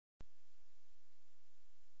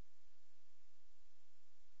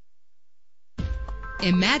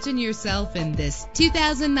Imagine yourself in this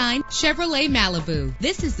 2009 Chevrolet Malibu.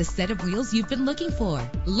 This is the set of wheels you've been looking for.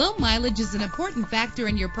 Low mileage is an important factor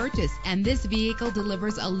in your purchase, and this vehicle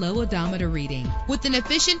delivers a low odometer reading. With an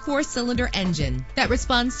efficient 4-cylinder engine that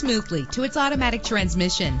responds smoothly to its automatic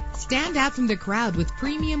transmission, stand out from the crowd with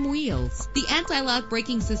premium wheels. The anti-lock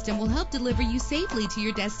braking system will help deliver you safely to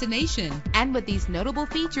your destination. And with these notable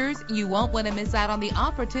features, you won't want to miss out on the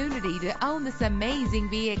opportunity to own this amazing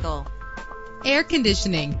vehicle. Air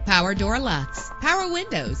conditioning, power door locks, power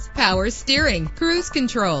windows, power steering, cruise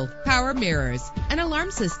control, power mirrors, an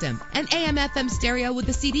alarm system, an AM/FM stereo with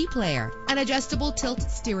a CD player, an adjustable tilt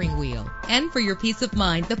steering wheel. And for your peace of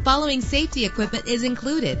mind, the following safety equipment is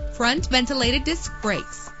included: front ventilated disc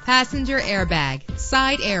brakes, passenger airbag,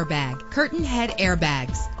 side airbag, curtain head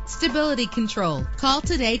airbags, stability control. Call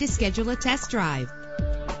today to schedule a test drive.